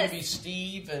he in It was this? going to be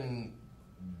Steve and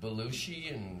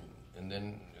Belushi, and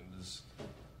then it was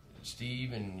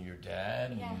Steve and your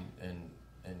dad, and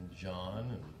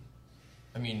John,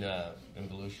 and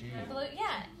Belushi.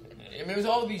 Yeah. I mean, it was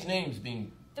all of these names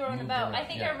being thrown moved about. around. I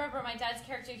think I remember my dad's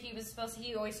character. He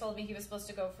always told me he was supposed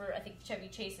to go for, I think, Chevy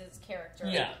Chase's character.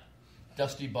 Yeah.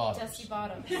 Dusty Bottoms. Dusty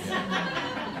Bottoms.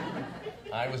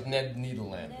 I was Ned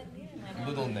Needleland.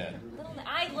 Little Ned.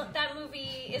 I love that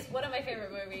movie. Is one of my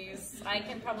favorite movies. I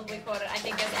can probably quote it. I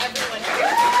think as everyone here.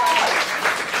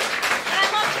 And I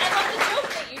love the joke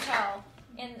that you tell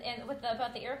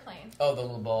about the airplane. Oh, the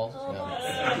little balls. Little balls.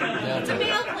 Yeah, it's a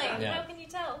mail plane. Yeah. How can you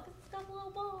tell? Because it's got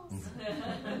little balls.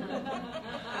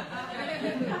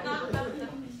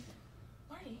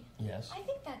 Marty. Yes. I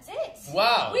think that's it.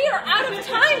 Wow. We are out of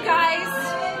time, guys.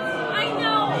 I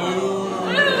know.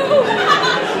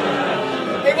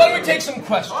 Hey, why don't we take some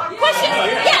questions? Questions?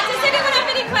 Yeah, does anyone have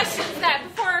any questions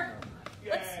before?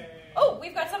 Oh,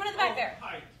 we've got someone in the back there.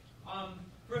 Hi.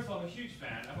 First of all, I'm a huge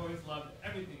fan. I've always loved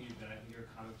everything you've done. I think you're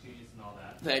a comic genius and all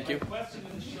that. Thank you. My question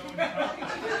is show and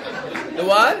tell. The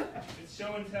what? It's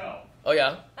show and tell. Oh,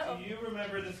 yeah? Do you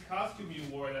remember this costume you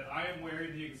wore that I am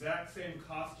wearing the exact same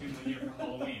costume one year for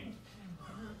Halloween?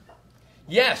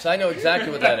 Yes, I know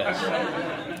exactly what that is.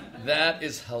 That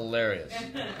is hilarious.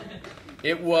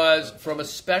 It was from a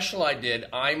special I did,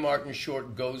 I, Martin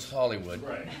Short, Goes Hollywood.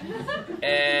 Right.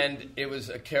 And it was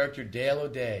a character, Dale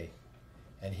O'Day.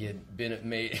 And he had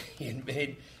made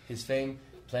his fame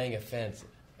playing a fence.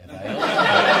 And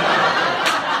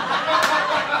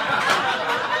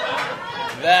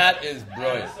that is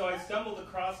brilliant. So I stumbled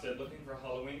across it looking for a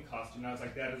Halloween costume, and I was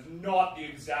like, that is not the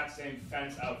exact same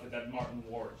fence outfit that Martin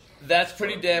wore. That's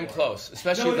pretty damn close,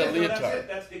 especially with the leotard. That's it.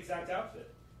 That's the exact outfit.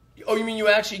 Oh, you mean you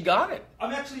actually got it?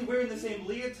 I'm actually wearing the same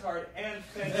leotard and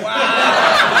fence. Wow!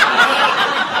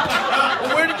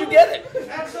 Well, where did you get it?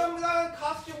 At some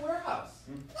costume warehouse.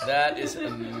 That is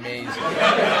amazing.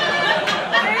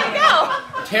 There you go.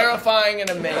 Terrifying and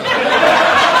amazing.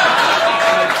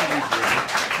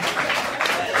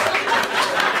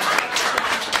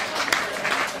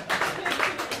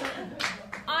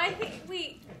 I think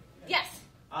yes.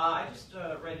 I just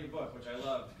read your book, which I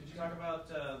loved. Could you talk about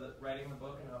writing the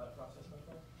book and how that process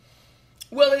went?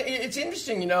 Well, it's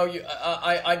interesting,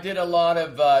 I did a lot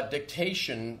of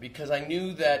dictation because I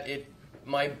knew that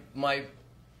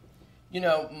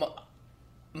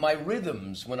my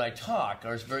rhythms when I talk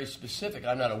are very specific.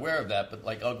 I'm not aware of that, but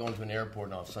like I'll go into an airport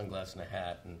and I'll have sunglasses and a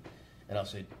hat, and I'll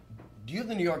say, "Do you have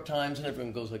the New York Times?" And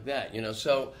everyone goes like that,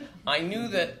 So I knew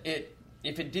that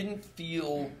if it didn't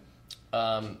feel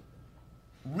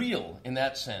real in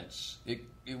that sense, it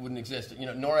wouldn't exist.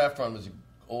 Nora Ephron was an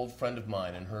old friend of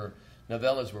mine, and her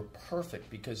novellas were perfect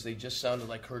because they just sounded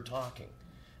like her talking.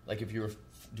 Like if you were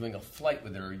doing a flight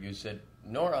with her, you said,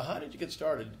 "Nora, how did you get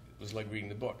started?" It was like reading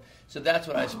the book. So that's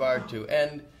what I aspired to.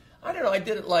 And I don't know, I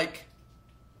did it like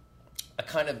a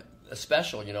kind of a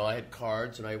special. I had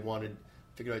cards, and I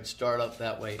figured I'd start out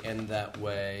that way, end that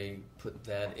way, put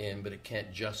that in, but it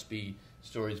can't just be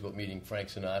stories about meeting Frank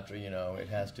Sinatra. It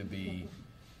has to be,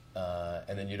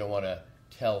 and then you don't want to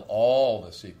tell all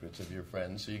the secrets of your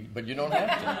friends, but you don't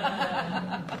have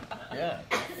to. Yeah.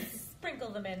 Sprinkle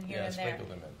them in here and there. Sprinkle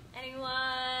them in.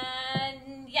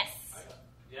 Anyone? Yes.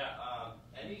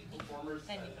 Any performers?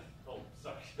 Oh,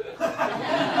 sorry. Both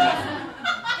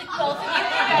of you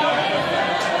can go.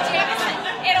 Jameson.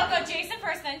 It'll go Jason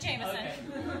first, then Jameson.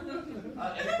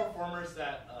 Okay. Any performers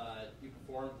that you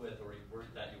performed with or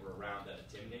that you were around that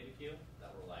intimidated you?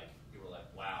 That were like,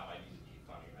 wow, I need to be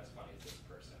as funny as this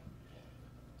person.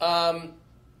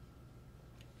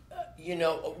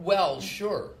 Well,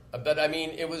 sure, but I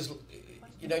mean, it was,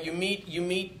 you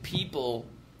meet people,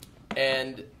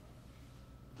 and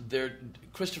they're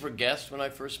Christopher Guest when I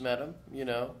first met him. We were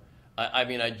now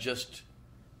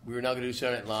going to do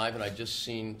Saturday Night Live, and I'd just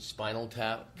seen Spinal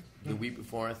Tap the week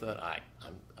before. I thought,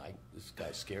 this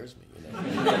guy scares me.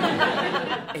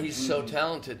 He's so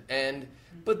talented,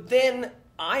 but then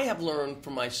I have learned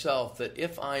for myself that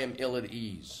if I am ill at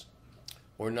ease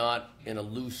or not in a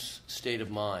loose state of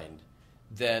mind,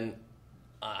 then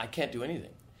I can't do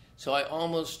anything. So I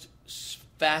almost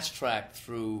fast-track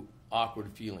through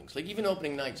awkward feelings. Like even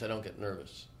opening nights, I don't get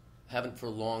nervous. Haven't for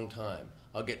a long time.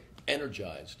 I'll get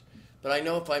energized. But I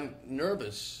know if I'm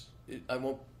nervous, I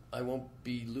won't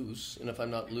be loose. And if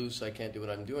I'm not loose, I can't do what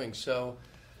I'm doing. So,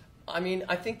 I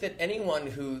think that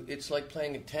anyone it's like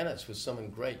playing tennis with someone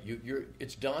great.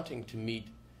 It's daunting to meet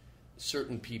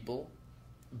certain people,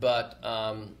 but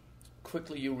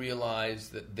quickly you realize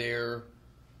that they're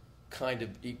kind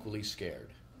of equally scared.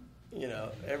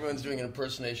 Everyone's doing an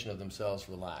impersonation of themselves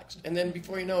relaxed. And then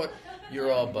before you know it,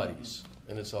 you're all buddies,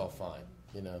 and it's all fine,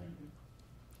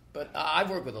 But I've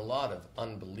worked with a lot of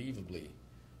unbelievably,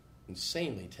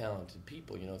 insanely talented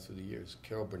people, through the years.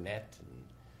 Carol Burnett and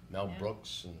Mel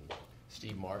Brooks and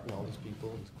Steve Martin, all these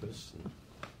people, and Chris,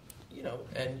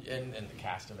 and and the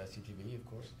cast of SCTV, of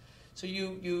course. So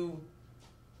you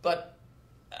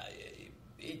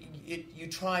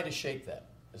try to shape that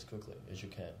as quickly as you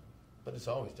can. But it's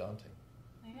always daunting.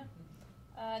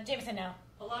 Yeah. Jameson now.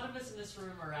 A lot of us in this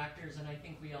room are actors, and I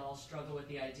think we all struggle with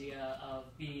the idea of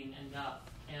being enough.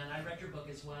 And I read your book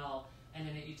as well, and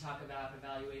in it you talk about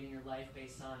evaluating your life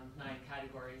based on 9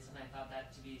 categories, and I thought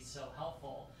that to be so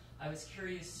helpful. I was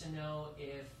curious to know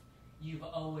if you've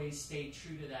always stayed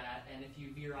true to that, and if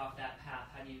you veer off that path,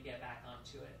 how do you get back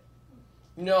onto it?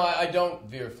 No, I don't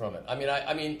veer from it. I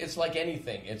mean, it's like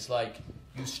anything. It's like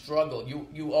you struggle.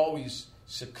 You always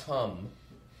succumb,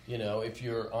 if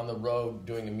you're on the road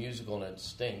doing a musical and it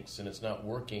stinks and it's not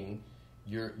working,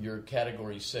 your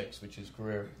category 6, which is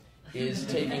career, is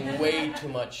taking way too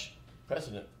much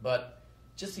precedent. But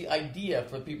just the idea,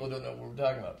 for people who don't know what we're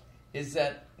talking about, is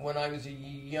that when I was a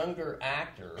younger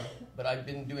actor, but I've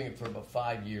been doing it for about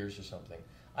 5 years or something,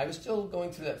 I was still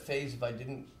going through that phase if I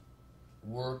didn't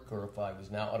work or if I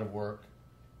was now out of work.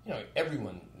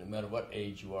 Everyone, no matter what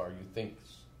age you are, you think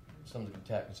someone can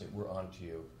tap and say, "We're on to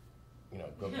you."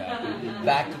 Go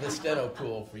back to the steno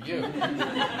pool for you.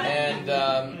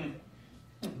 And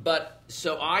but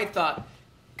so I thought,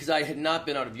 because I had not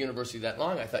been out of university that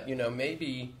long, I thought,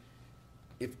 maybe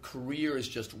if career is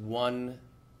just one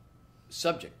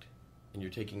subject and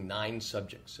you're taking 9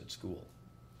 subjects at school,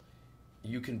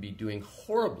 you can be doing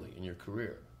horribly in your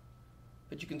career,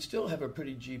 but you can still have a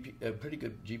pretty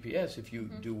good GPS if you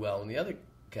do well in the other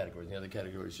categories. The other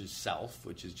categories is self,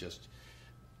 which is just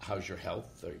how's your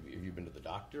health? Have you been to the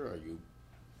doctor? Are you,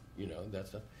 that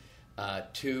stuff.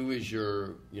 2 is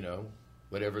your,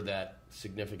 whatever that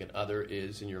significant other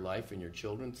is in your life and your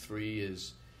children. 3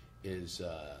 is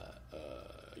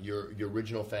your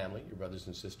original family, your brothers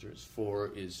and sisters.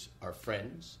 4 is our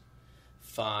friends.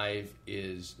 5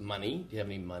 is money. Do you have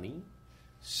any money?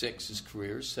 6 is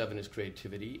career. 7 is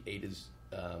creativity. 8 is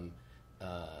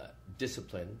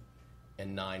discipline.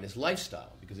 and 9 is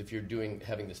lifestyle. Because if you're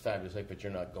having this fabulous life, but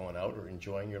you're not going out or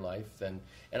enjoying your life, then...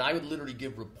 And I would literally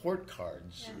give report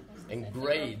cards and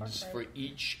grades for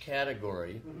each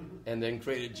category, and then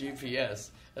create a GPS,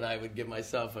 and I would give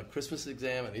myself a Christmas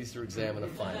exam, an Easter exam, and a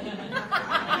final.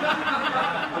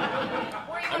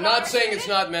 I'm not saying it's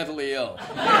not mentally ill.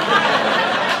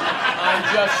 I'm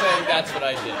just saying that's what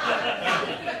I did.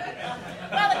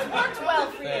 Well, it's worked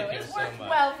well for you. It's worked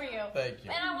well for you. Thank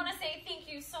you. And I want to say thank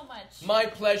you so much. My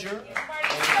pleasure.